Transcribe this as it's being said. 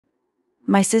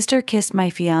My sister kissed my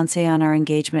fiancé on our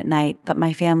engagement night, but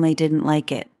my family didn't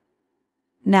like it.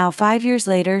 Now, 5 years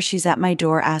later, she's at my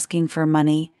door asking for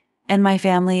money, and my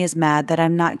family is mad that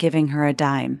I'm not giving her a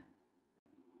dime.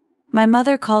 My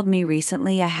mother called me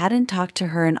recently. I hadn't talked to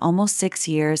her in almost 6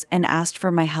 years and asked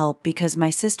for my help because my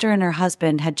sister and her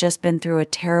husband had just been through a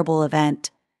terrible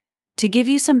event. To give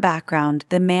you some background,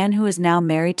 the man who is now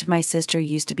married to my sister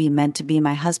used to be meant to be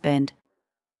my husband.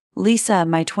 Lisa,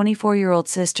 my 24-year-old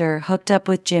sister, hooked up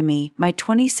with Jimmy, my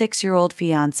 26-year-old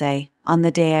fiancé, on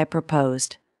the day I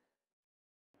proposed.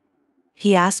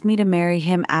 He asked me to marry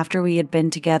him after we had been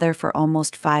together for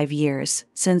almost 5 years,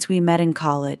 since we met in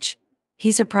college.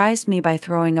 He surprised me by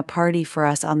throwing a party for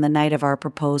us on the night of our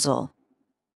proposal.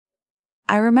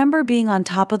 I remember being on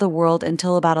top of the world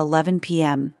until about 11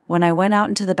 p.m., when I went out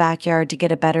into the backyard to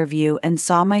get a better view and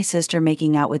saw my sister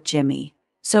making out with Jimmy.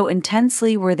 So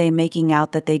intensely were they making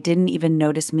out that they didn't even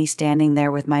notice me standing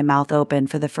there with my mouth open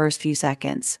for the first few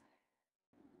seconds.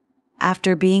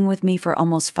 After being with me for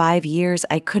almost 5 years,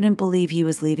 I couldn't believe he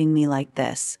was leaving me like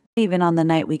this, even on the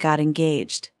night we got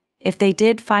engaged. If they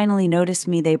did finally notice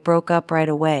me, they broke up right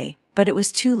away, but it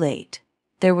was too late.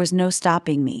 There was no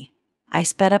stopping me. I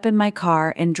sped up in my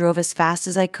car and drove as fast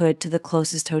as I could to the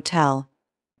closest hotel.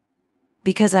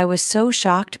 Because I was so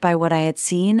shocked by what I had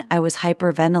seen, I was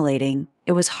hyperventilating.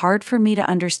 It was hard for me to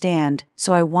understand,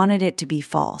 so I wanted it to be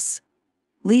false.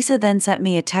 Lisa then sent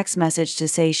me a text message to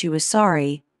say she was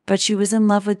sorry, but she was in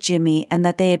love with Jimmy and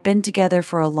that they had been together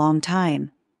for a long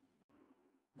time.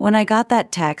 When I got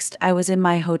that text, I was in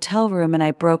my hotel room and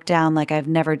I broke down like I've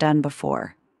never done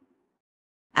before.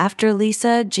 After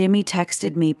Lisa, Jimmy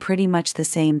texted me pretty much the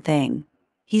same thing.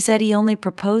 He said he only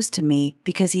proposed to me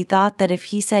because he thought that if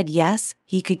he said yes,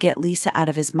 he could get Lisa out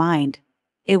of his mind.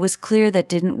 It was clear that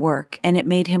didn't work, and it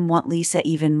made him want Lisa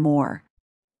even more.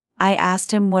 I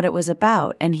asked him what it was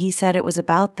about, and he said it was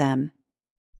about them.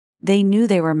 They knew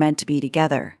they were meant to be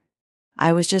together.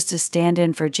 I was just a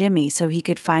stand-in for Jimmy so he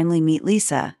could finally meet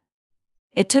Lisa.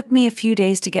 It took me a few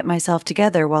days to get myself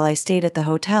together while I stayed at the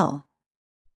hotel.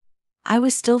 I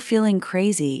was still feeling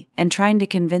crazy and trying to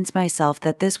convince myself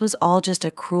that this was all just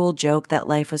a cruel joke that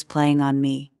life was playing on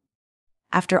me.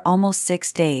 After almost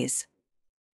 6 days,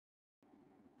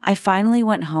 I finally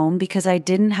went home because I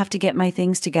didn't have to get my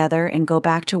things together and go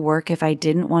back to work if I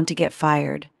didn't want to get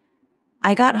fired.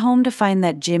 I got home to find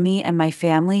that Jimmy and my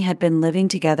family had been living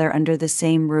together under the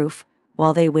same roof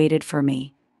while they waited for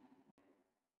me.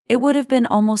 It would have been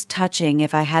almost touching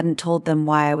if I hadn't told them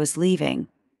why I was leaving.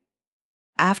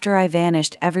 After I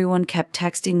vanished, everyone kept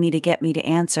texting me to get me to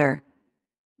answer,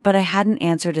 but I hadn't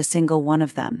answered a single one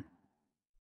of them.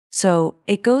 So,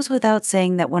 it goes without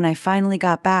saying that when I finally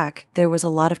got back, there was a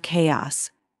lot of chaos.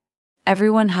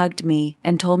 Everyone hugged me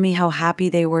and told me how happy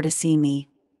they were to see me.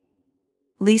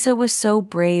 Lisa was so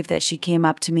brave that she came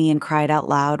up to me and cried out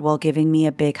loud while giving me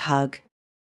a big hug.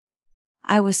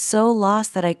 I was so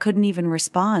lost that I couldn't even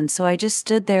respond, so I just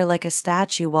stood there like a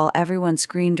statue while everyone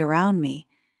screamed around me.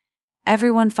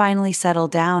 Everyone finally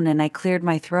settled down and I cleared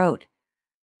my throat.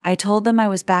 I told them I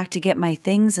was back to get my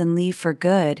things and leave for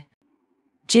good.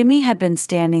 Jimmy had been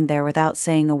standing there without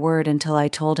saying a word until I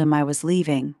told him I was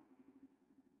leaving.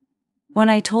 When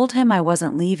I told him I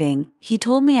wasn't leaving, he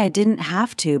told me I didn't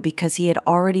have to because he had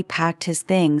already packed his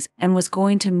things and was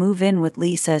going to move in with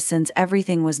Lisa since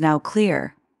everything was now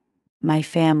clear. My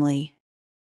family.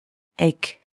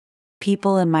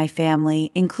 People in my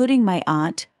family, including my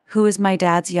aunt, who is my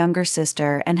dad's younger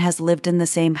sister and has lived in the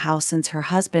same house since her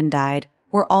husband died,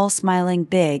 were all smiling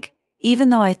big, even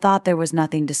though I thought there was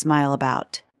nothing to smile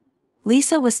about.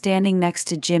 Lisa was standing next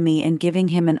to Jimmy and giving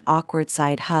him an awkward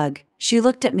side hug. She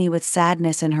looked at me with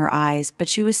sadness in her eyes, but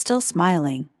she was still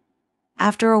smiling.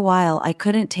 After a while, I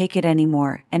couldn't take it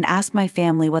anymore and asked my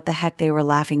family what the heck they were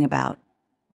laughing about.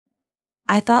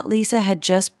 I thought Lisa had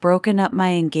just broken up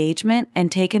my engagement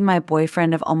and taken my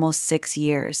boyfriend of almost 6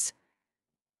 years.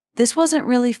 This wasn't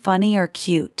really funny or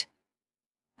cute.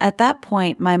 At that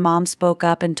point, my mom spoke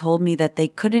up and told me that they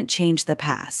couldn't change the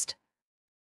past.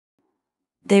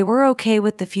 They were okay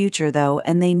with the future though,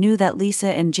 and they knew that Lisa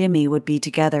and Jimmy would be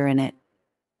together in it.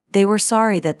 They were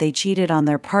sorry that they cheated on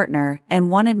their partner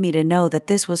and wanted me to know that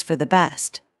this was for the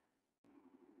best.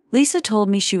 Lisa told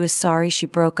me she was sorry she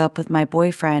broke up with my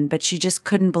boyfriend, but she just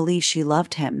couldn't believe she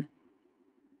loved him.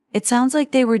 It sounds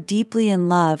like they were deeply in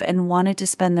love and wanted to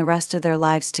spend the rest of their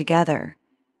lives together.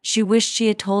 She wished she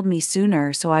had told me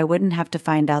sooner so I wouldn't have to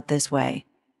find out this way.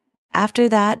 After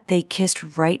that, they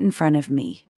kissed right in front of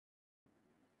me.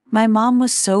 My mom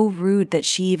was so rude that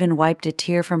she even wiped a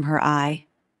tear from her eye.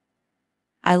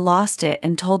 I lost it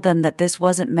and told them that this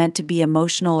wasn't meant to be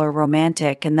emotional or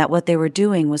romantic and that what they were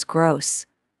doing was gross.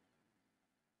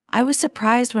 I was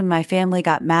surprised when my family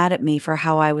got mad at me for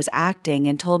how I was acting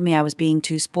and told me I was being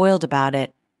too spoiled about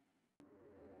it.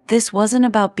 This wasn't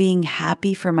about being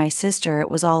happy for my sister, it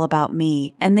was all about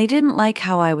me, and they didn't like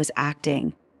how I was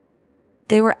acting.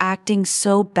 They were acting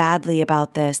so badly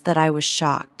about this that I was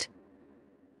shocked.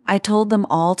 I told them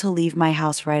all to leave my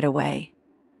house right away.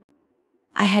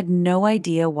 I had no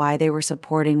idea why they were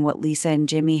supporting what Lisa and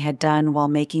Jimmy had done while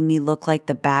making me look like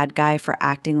the bad guy for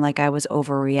acting like I was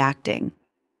overreacting.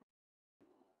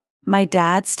 My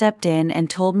dad stepped in and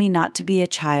told me not to be a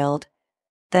child,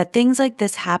 that things like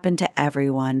this happen to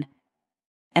everyone,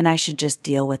 and I should just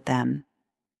deal with them.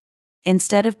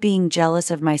 Instead of being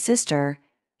jealous of my sister,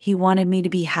 he wanted me to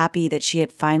be happy that she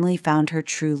had finally found her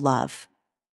true love.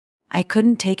 I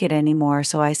couldn't take it anymore,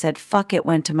 so I said fuck it,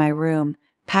 went to my room,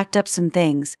 packed up some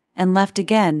things, and left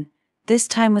again, this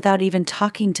time without even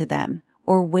talking to them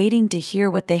or waiting to hear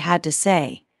what they had to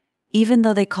say, even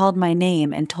though they called my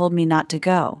name and told me not to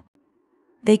go.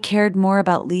 They cared more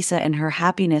about Lisa and her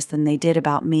happiness than they did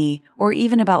about me or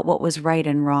even about what was right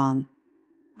and wrong.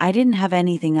 I didn't have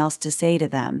anything else to say to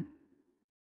them.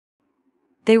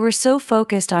 They were so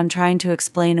focused on trying to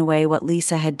explain away what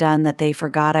Lisa had done that they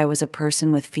forgot I was a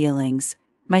person with feelings.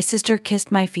 My sister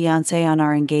kissed my fiancé on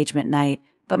our engagement night,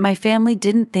 but my family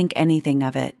didn't think anything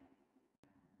of it.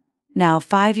 Now,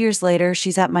 5 years later,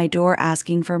 she's at my door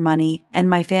asking for money, and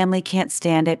my family can't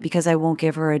stand it because I won't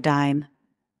give her a dime.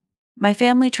 My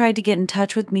family tried to get in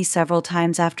touch with me several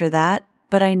times after that,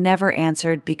 but I never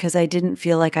answered because I didn't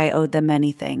feel like I owed them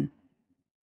anything.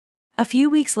 A few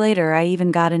weeks later, I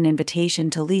even got an invitation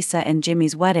to Lisa and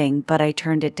Jimmy's wedding, but I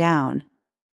turned it down.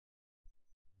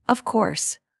 Of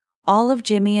course, all of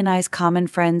Jimmy and I's common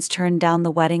friends turned down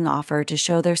the wedding offer to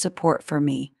show their support for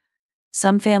me.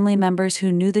 Some family members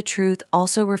who knew the truth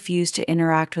also refused to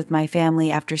interact with my family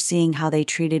after seeing how they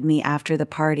treated me after the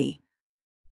party.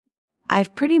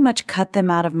 I've pretty much cut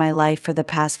them out of my life for the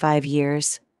past 5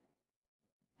 years.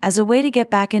 As a way to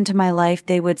get back into my life,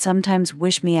 they would sometimes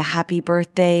wish me a happy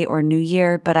birthday or New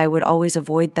Year, but I would always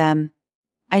avoid them.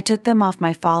 I took them off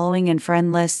my following and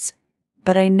friend lists,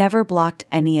 but I never blocked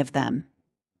any of them.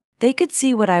 They could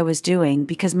see what I was doing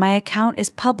because my account is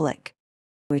public,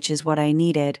 which is what I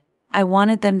needed. I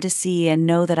wanted them to see and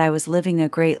know that I was living a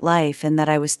great life and that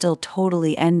I was still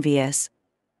totally envious.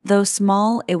 Though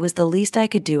small, it was the least I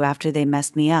could do after they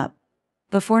messed me up.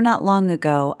 Before not long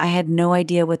ago, I had no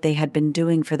idea what they had been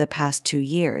doing for the past 2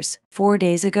 years. 4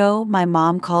 days ago, my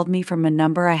mom called me from a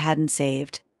number I hadn't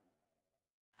saved.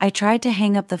 I tried to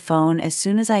hang up the phone as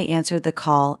soon as I answered the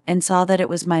call and saw that it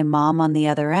was my mom on the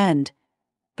other end,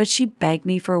 but she begged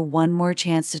me for one more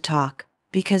chance to talk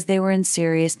because they were in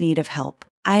serious need of help.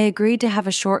 I agreed to have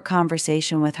a short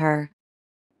conversation with her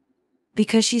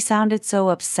because she sounded so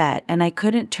upset and I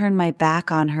couldn't turn my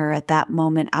back on her at that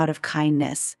moment out of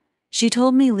kindness. She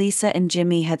told me Lisa and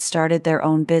Jimmy had started their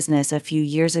own business a few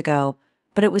years ago,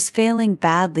 but it was failing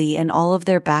badly and all of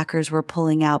their backers were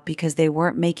pulling out because they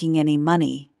weren't making any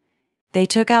money. They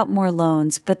took out more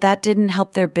loans, but that didn't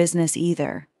help their business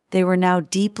either. They were now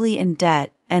deeply in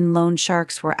debt and loan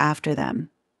sharks were after them.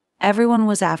 Everyone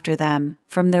was after them,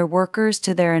 from their workers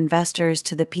to their investors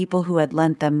to the people who had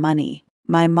lent them money.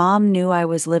 My mom knew I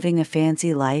was living a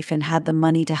fancy life and had the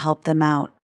money to help them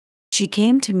out. She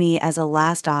came to me as a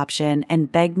last option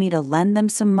and begged me to lend them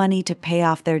some money to pay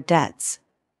off their debts.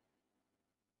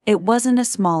 It wasn't a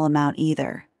small amount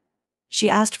either. She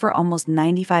asked for almost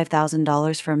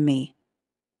 $95,000 from me.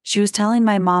 She was telling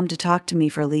my mom to talk to me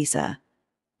for Lisa,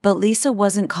 but Lisa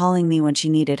wasn't calling me when she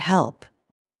needed help.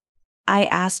 I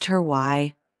asked her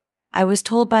why. I was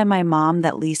told by my mom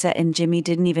that Lisa and Jimmy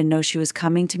didn't even know she was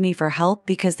coming to me for help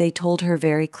because they told her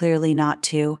very clearly not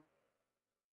to.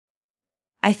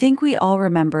 I think we all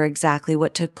remember exactly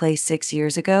what took place 6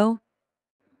 years ago.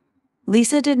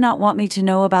 Lisa did not want me to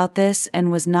know about this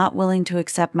and was not willing to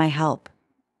accept my help.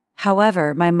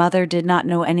 However, my mother did not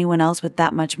know anyone else with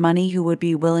that much money who would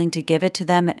be willing to give it to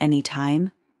them at any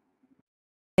time.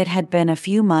 It had been a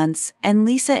few months, and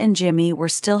Lisa and Jimmy were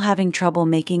still having trouble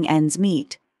making ends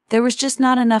meet. There was just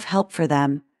not enough help for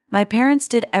them. My parents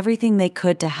did everything they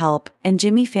could to help, and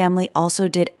Jimmy family also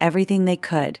did everything they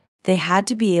could. They had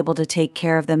to be able to take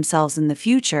care of themselves in the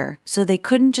future, so they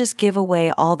couldn't just give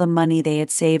away all the money they had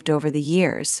saved over the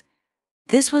years.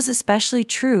 This was especially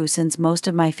true since most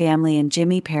of my family and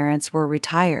Jimmy parents were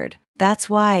retired. That's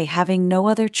why, having no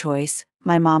other choice,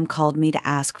 my mom called me to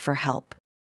ask for help.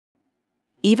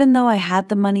 Even though I had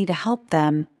the money to help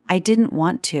them, I didn't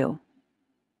want to.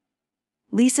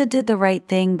 Lisa did the right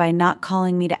thing by not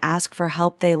calling me to ask for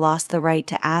help. They lost the right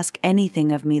to ask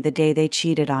anything of me the day they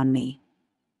cheated on me.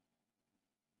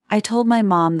 I told my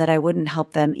mom that I wouldn't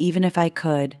help them even if I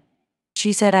could.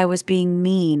 She said I was being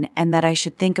mean and that I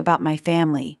should think about my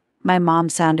family. My mom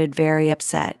sounded very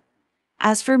upset.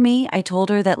 As for me, I told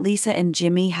her that Lisa and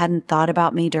Jimmy hadn't thought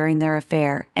about me during their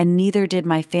affair, and neither did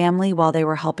my family while they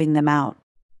were helping them out.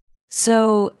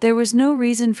 So, there was no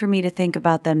reason for me to think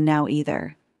about them now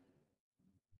either.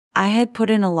 I had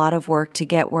put in a lot of work to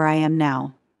get where I am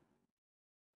now.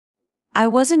 I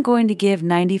wasn't going to give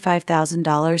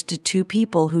 $95,000 to two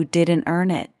people who didn't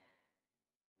earn it.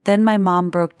 Then my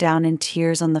mom broke down in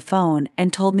tears on the phone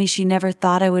and told me she never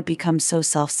thought I would become so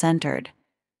self-centered.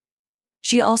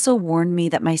 She also warned me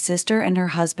that my sister and her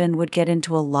husband would get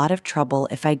into a lot of trouble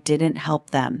if I didn't help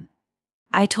them.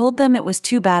 I told them it was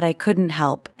too bad I couldn't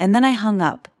help, and then I hung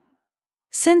up.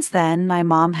 Since then, my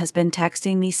mom has been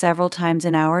texting me several times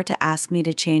an hour to ask me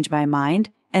to change my mind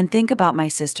and think about my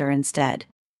sister instead.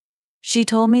 She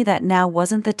told me that now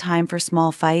wasn't the time for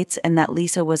small fights and that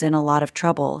Lisa was in a lot of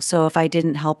trouble, so if I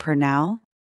didn't help her now,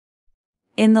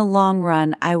 in the long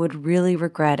run, I would really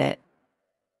regret it.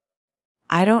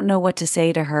 I don't know what to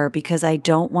say to her because I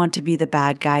don't want to be the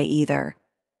bad guy either.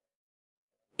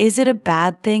 Is it a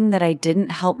bad thing that I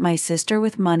didn't help my sister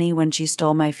with money when she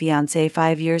stole my fiancé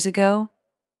 5 years ago?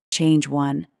 Change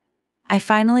 1. I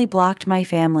finally blocked my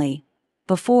family.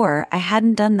 Before, I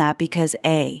hadn't done that because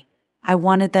A, I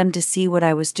wanted them to see what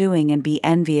I was doing and be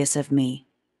envious of me.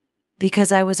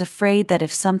 Because I was afraid that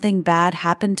if something bad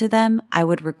happened to them, I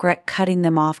would regret cutting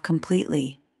them off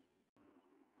completely.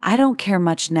 I don't care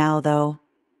much now, though.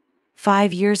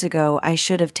 5 years ago, I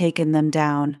should have taken them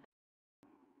down.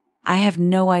 I have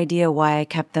no idea why I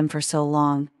kept them for so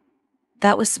long.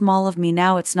 That was small of me.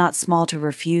 Now it's not small to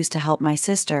refuse to help my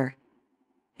sister.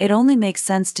 It only makes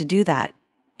sense to do that.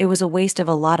 It was a waste of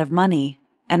a lot of money,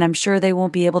 and I'm sure they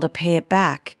won't be able to pay it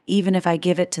back, even if I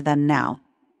give it to them now.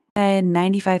 And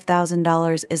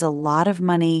 $95,000 is a lot of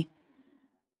money.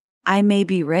 I may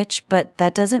be rich, but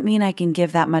that doesn't mean I can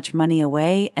give that much money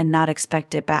away and not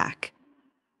expect it back.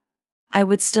 I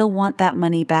would still want that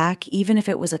money back even if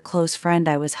it was a close friend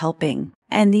I was helping,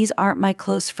 and these aren't my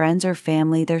close friends or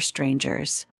family, they're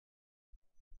strangers.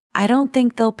 I don't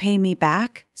think they'll pay me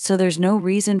back, so there's no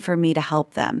reason for me to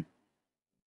help them.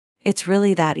 It's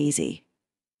really that easy.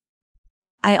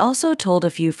 I also told a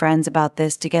few friends about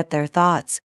this to get their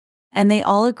thoughts, and they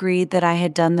all agreed that I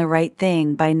had done the right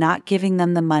thing by not giving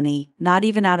them the money, not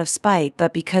even out of spite,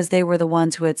 but because they were the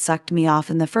ones who had sucked me off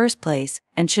in the first place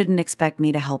and shouldn't expect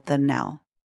me to help them now.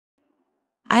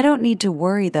 I don't need to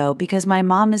worry though, because my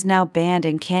mom is now banned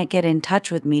and can't get in touch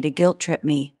with me to guilt trip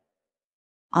me.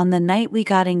 On the night we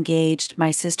got engaged,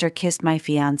 my sister kissed my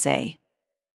fiancé.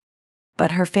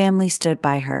 But her family stood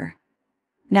by her.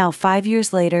 Now 5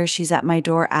 years later, she's at my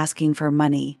door asking for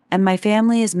money, and my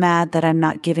family is mad that I'm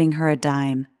not giving her a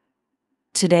dime.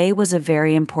 Today was a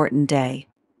very important day.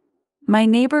 My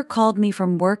neighbor called me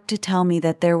from work to tell me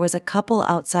that there was a couple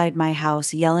outside my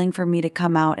house yelling for me to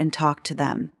come out and talk to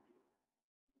them.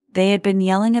 They had been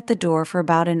yelling at the door for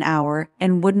about an hour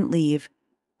and wouldn't leave.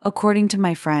 According to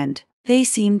my friend, they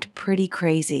seemed pretty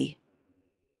crazy.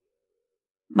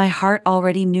 My heart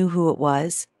already knew who it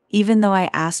was, even though I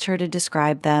asked her to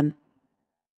describe them.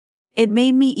 It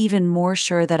made me even more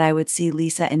sure that I would see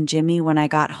Lisa and Jimmy when I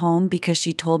got home because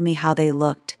she told me how they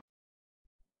looked.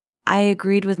 I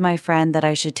agreed with my friend that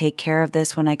I should take care of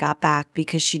this when I got back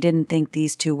because she didn't think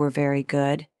these two were very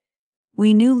good.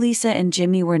 We knew Lisa and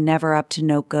Jimmy were never up to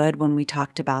no good when we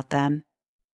talked about them.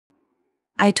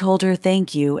 I told her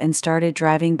thank you and started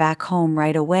driving back home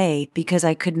right away because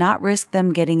I could not risk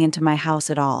them getting into my house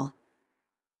at all.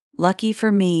 Lucky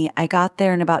for me, I got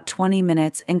there in about 20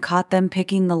 minutes and caught them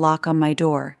picking the lock on my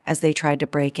door as they tried to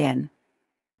break in.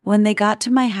 When they got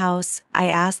to my house, I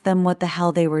asked them what the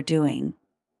hell they were doing.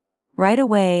 Right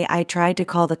away, I tried to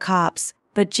call the cops,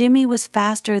 but Jimmy was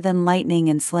faster than lightning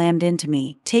and slammed into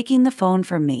me, taking the phone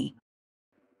from me.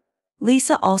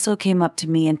 Lisa also came up to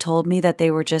me and told me that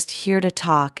they were just here to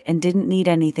talk and didn't need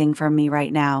anything from me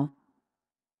right now.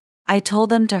 I told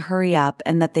them to hurry up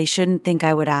and that they shouldn't think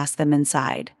I would ask them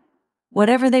inside.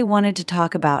 Whatever they wanted to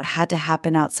talk about had to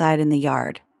happen outside in the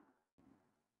yard.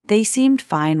 They seemed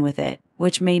fine with it,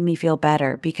 which made me feel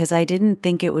better because I didn't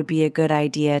think it would be a good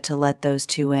idea to let those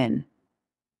two in.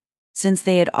 Since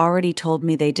they had already told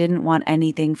me they didn't want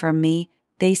anything from me,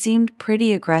 they seemed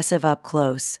pretty aggressive up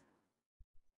close.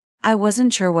 I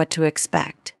wasn't sure what to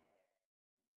expect.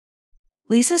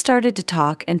 Lisa started to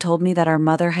talk and told me that our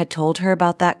mother had told her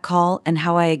about that call and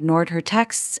how I ignored her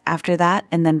texts after that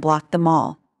and then blocked them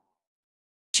all.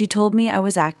 She told me I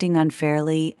was acting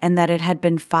unfairly and that it had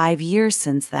been 5 years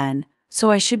since then,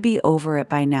 so I should be over it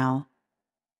by now.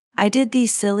 I did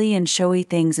these silly and showy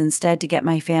things instead to get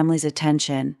my family's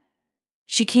attention.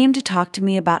 She came to talk to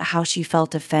me about how she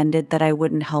felt offended that I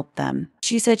wouldn't help them.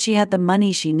 She said she had the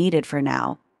money she needed for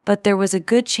now, but there was a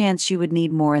good chance she would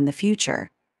need more in the future.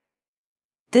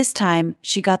 This time,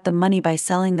 she got the money by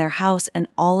selling their house and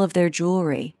all of their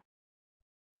jewelry.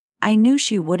 I knew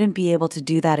she wouldn't be able to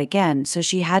do that again, so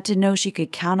she had to know she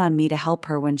could count on me to help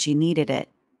her when she needed it.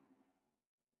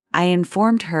 I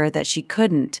informed her that she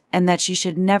couldn't and that she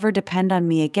should never depend on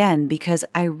me again because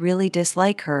I really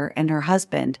dislike her and her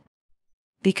husband.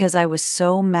 Because I was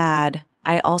so mad,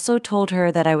 I also told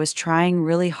her that I was trying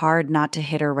really hard not to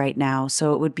hit her right now,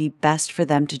 so it would be best for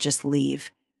them to just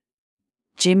leave.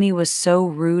 Jimmy was so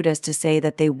rude as to say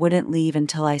that they wouldn't leave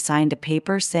until I signed a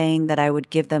paper saying that I would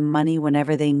give them money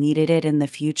whenever they needed it in the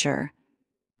future.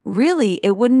 Really,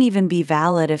 it wouldn't even be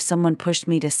valid if someone pushed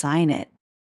me to sign it.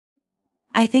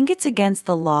 I think it's against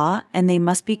the law, and they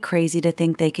must be crazy to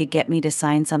think they could get me to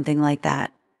sign something like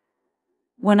that.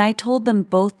 When I told them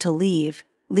both to leave,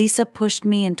 Lisa pushed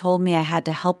me and told me I had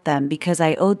to help them because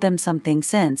I owed them something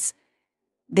since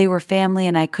they were family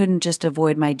and I couldn't just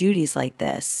avoid my duties like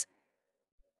this.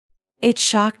 It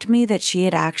shocked me that she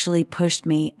had actually pushed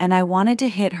me and I wanted to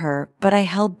hit her, but I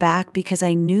held back because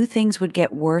I knew things would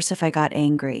get worse if I got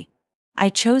angry. I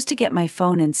chose to get my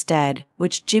phone instead,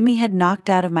 which Jimmy had knocked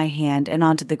out of my hand and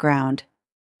onto the ground,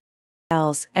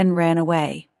 and ran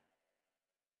away.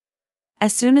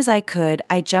 As soon as I could,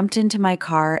 I jumped into my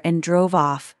car and drove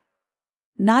off,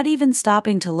 not even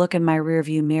stopping to look in my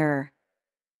rearview mirror.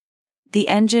 The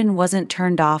engine wasn't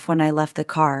turned off when I left the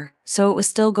car, so it was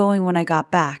still going when I got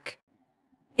back.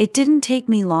 It didn't take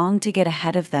me long to get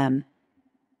ahead of them.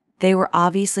 They were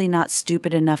obviously not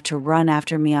stupid enough to run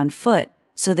after me on foot,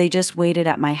 so they just waited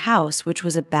at my house, which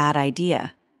was a bad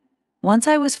idea. Once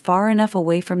I was far enough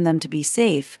away from them to be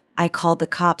safe, I called the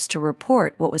cops to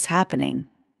report what was happening.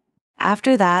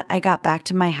 After that, I got back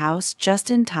to my house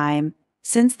just in time,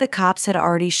 since the cops had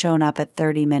already shown up at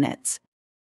 30 minutes.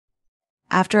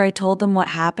 After I told them what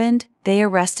happened, they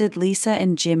arrested Lisa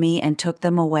and Jimmy and took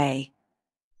them away.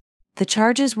 The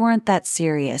charges weren't that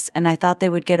serious, and I thought they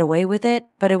would get away with it,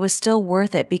 but it was still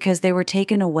worth it because they were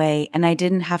taken away and I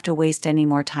didn't have to waste any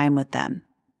more time with them.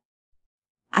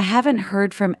 I haven't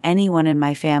heard from anyone in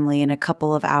my family in a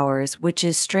couple of hours, which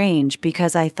is strange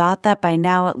because I thought that by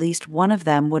now at least one of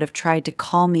them would have tried to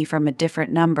call me from a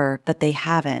different number, but they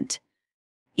haven't.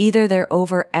 Either they're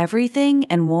over everything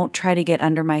and won't try to get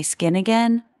under my skin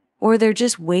again, or they're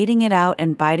just waiting it out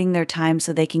and biding their time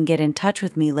so they can get in touch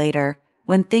with me later,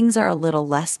 when things are a little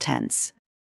less tense.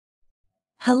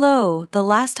 Hello, the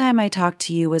last time I talked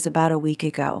to you was about a week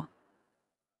ago.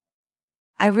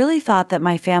 I really thought that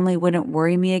my family wouldn't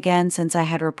worry me again since I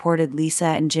had reported Lisa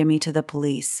and Jimmy to the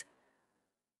police.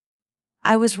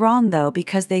 I was wrong though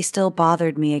because they still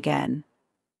bothered me again.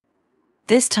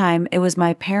 This time it was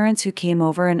my parents who came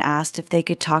over and asked if they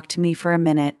could talk to me for a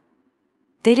minute.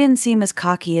 They didn't seem as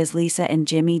cocky as Lisa and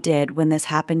Jimmy did when this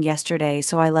happened yesterday,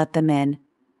 so I let them in.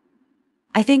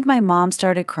 I think my mom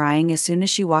started crying as soon as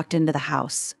she walked into the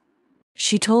house.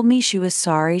 She told me she was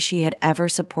sorry she had ever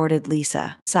supported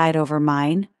Lisa, side over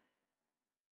mine.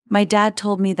 My dad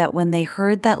told me that when they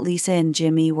heard that Lisa and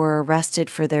Jimmy were arrested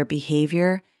for their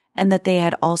behavior and that they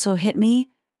had also hit me,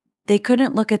 they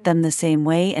couldn't look at them the same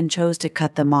way and chose to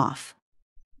cut them off.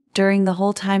 During the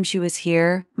whole time she was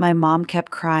here, my mom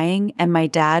kept crying and my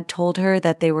dad told her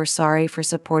that they were sorry for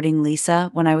supporting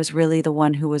Lisa when I was really the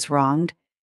one who was wronged.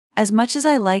 As much as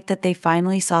I liked that they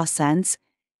finally saw sense,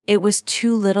 it was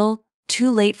too little, too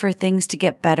late for things to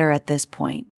get better at this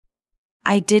point.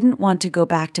 I didn't want to go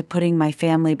back to putting my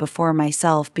family before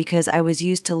myself because I was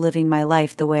used to living my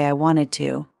life the way I wanted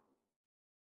to.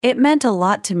 It meant a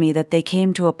lot to me that they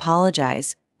came to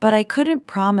apologize, but I couldn't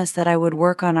promise that I would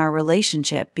work on our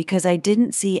relationship because I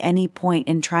didn't see any point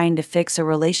in trying to fix a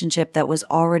relationship that was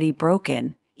already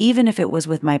broken, even if it was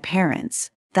with my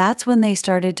parents. That's when they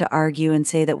started to argue and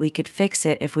say that we could fix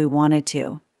it if we wanted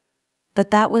to.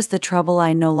 But that was the trouble.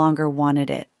 I no longer wanted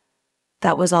it.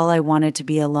 That was all I wanted, to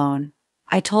be alone.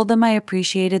 I told them I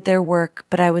appreciated their work,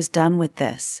 but I was done with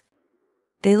this.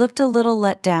 They looked a little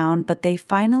let down, but they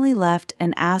finally left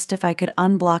and asked if I could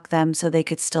unblock them so they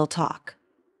could still talk.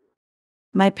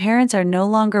 My parents are no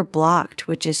longer blocked,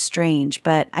 which is strange,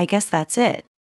 but I guess that's it.